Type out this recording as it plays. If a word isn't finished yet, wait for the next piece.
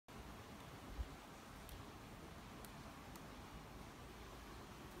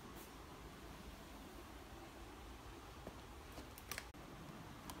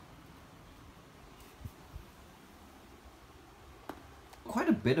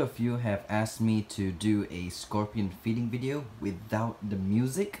bit of you have asked me to do a scorpion feeding video without the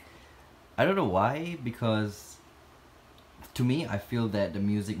music. I don't know why, because to me I feel that the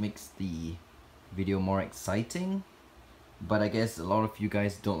music makes the video more exciting, but I guess a lot of you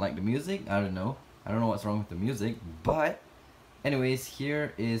guys don't like the music. I don't know what's wrong with the music, but anyways,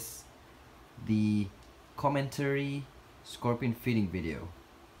 here is the commentary scorpion feeding video.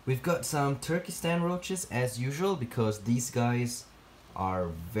 We've got some Turkestan roaches as usual, because these guys are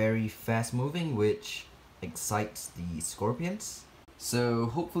very fast moving, which excites the scorpions. So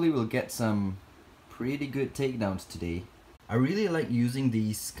hopefully we'll get some pretty good takedowns today. I really like using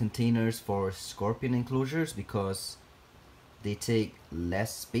these containers for scorpion enclosures because they take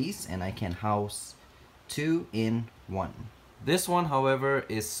less space and I can house 2 in 1. This one, however,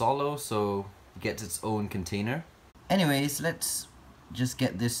 is solo, so gets its own container. Anyways, let's just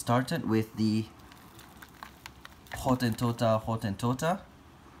get this started with the Hottentotta.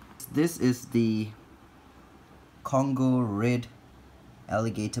 This is the Congo red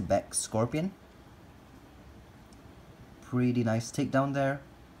alligator back scorpion. Pretty nice takedown there.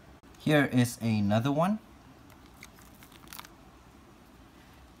 Here is another one.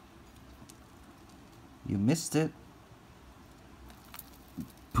 You missed it.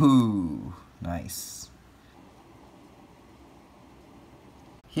 Pooh! Nice.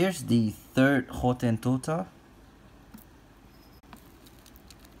 Here's the third Hottentotta.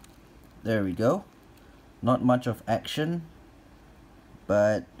 There we go. Not much of action,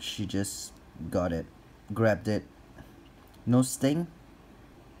 but she just got it, grabbed it. No sting.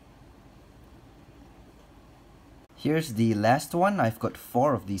 Here's the last one. I've got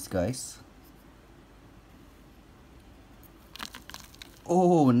 4 of these guys.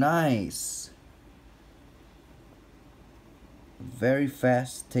 Oh, nice. Very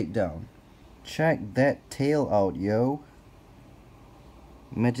fast takedown. Check that tail out, yo.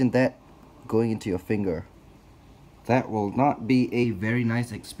 Imagine that going into your finger. That will not be a very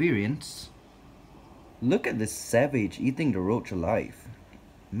nice experience. Look at this savage eating the roach alive.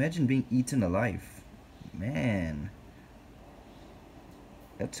 Imagine being eaten alive. Man,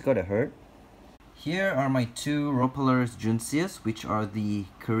 that's gotta hurt. Here are my 2 Rhopalurus junceus, which are the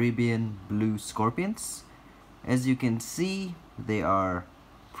Caribbean blue scorpions. As you can see, they are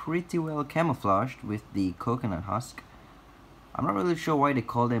pretty well camouflaged with the coconut husk. I'm not really sure why they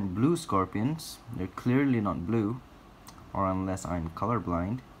call them blue scorpions. They're clearly not blue, or unless I'm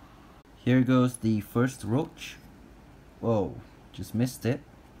colorblind. Here goes the first roach. Whoa, just missed it.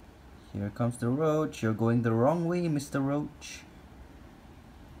 Here comes the roach. You're going the wrong way, Mr. Roach.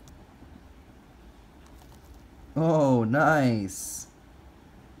 Oh, nice.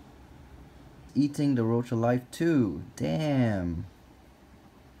 Eating the roach alive too. Damn.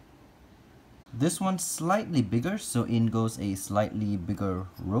 This one's slightly bigger, so in goes a slightly bigger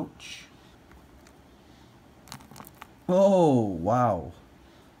roach. Oh, wow.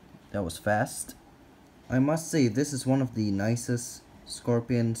 That was fast. I must say, this is one of the nicest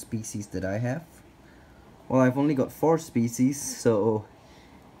scorpion species that I have. Well, I've only got 4 species, so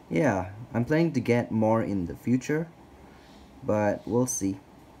yeah, I'm planning to get more in the future, but we'll see.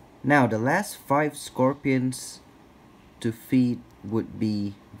 Now, the last 5 scorpions to feed would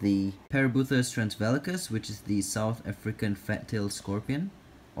be the Parabuthus transvalicus, which is the South African fat-tailed scorpion,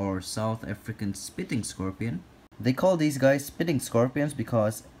 or South African spitting scorpion. They call these guys spitting scorpions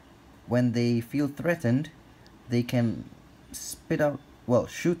because when they feel threatened, they can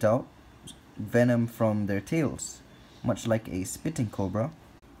shoot out venom from their tails, much like a spitting cobra.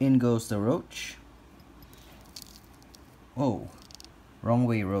 In goes the roach. Oh, wrong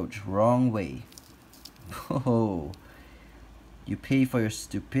way, roach, wrong way. Oh, you pay for your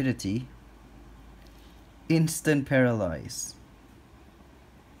stupidity. Instant paralyze.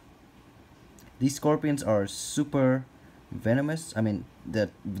 These scorpions are super venomous. I mean,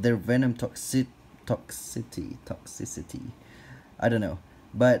 their venom toxicity. I don't know,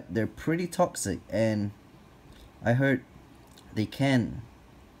 but they're pretty toxic, and I heard they can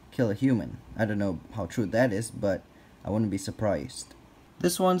kill a human. I don't know how true that is, but I wouldn't be surprised.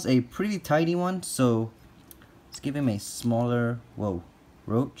 This one's a pretty tiny one, so let's give him a smaller,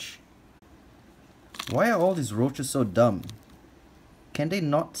 roach. Why are all these roaches so dumb? Can they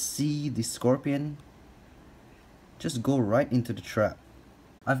not see the scorpion? Just go right into the trap.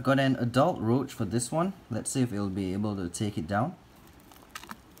 I've got an adult roach for this one. Let's see if it'll be able to take it down.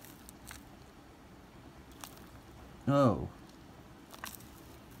 Oh.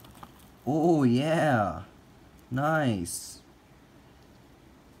 Oh yeah. Nice.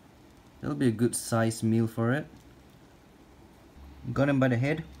 That'll be a good size meal for it. Got him by the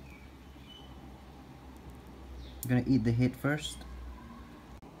head. I'm gonna eat the head first.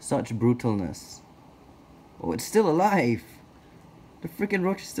 Such brutalness. Oh, it's still alive! The freaking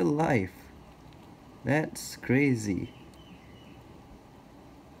roach is still alive. That's crazy.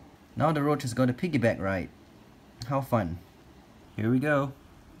 Now the roach has got a piggyback ride. How fun. Here we go.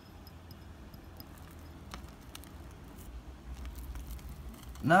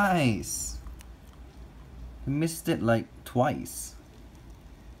 Nice! He missed it like twice.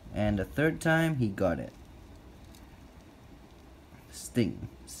 And the third time he got it. Sting,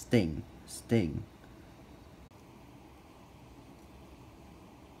 sting, sting.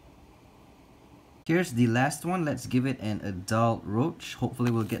 Here's the last one. Let's give it an adult roach.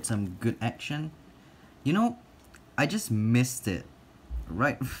 Hopefully we'll get some good action. You know, I just missed it.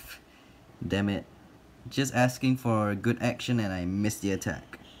 Right. Damn it. Just asking for good action and I missed the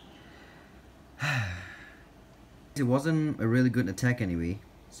attack. It wasn't a really good attack anyway.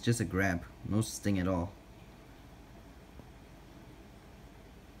 It's just a grab. No sting at all.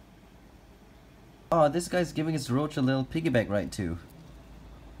 Oh, this guy's giving his roach a little piggyback ride too.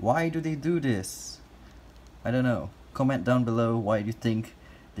 Why do they do this? I don't know. Comment down below why you think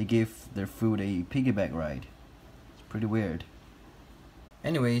they give their food a piggyback ride. It's pretty weird.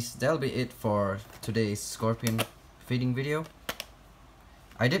 Anyways, that'll be it for today's scorpion feeding video.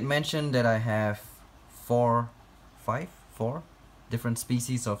 I did mention that I have four different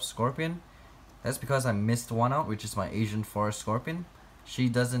species of scorpion. That's because I missed one out, which is my Asian forest scorpion. She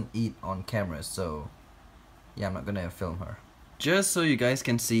doesn't eat on camera, so yeah, I'm not gonna film her. Just so you guys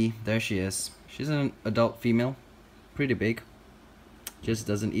can see, there she is. She's an adult female, pretty big. Just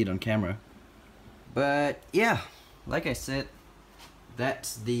doesn't eat on camera. But yeah, like I said,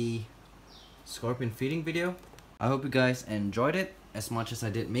 that's the scorpion feeding video. I hope you guys enjoyed it as much as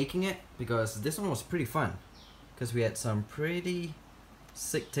I did making it, because this one was pretty fun. Because we had some pretty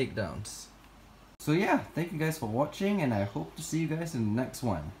sick takedowns. So yeah, thank you guys for watching and I hope to see you guys in the next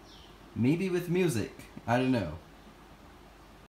one. Maybe with music, I don't know.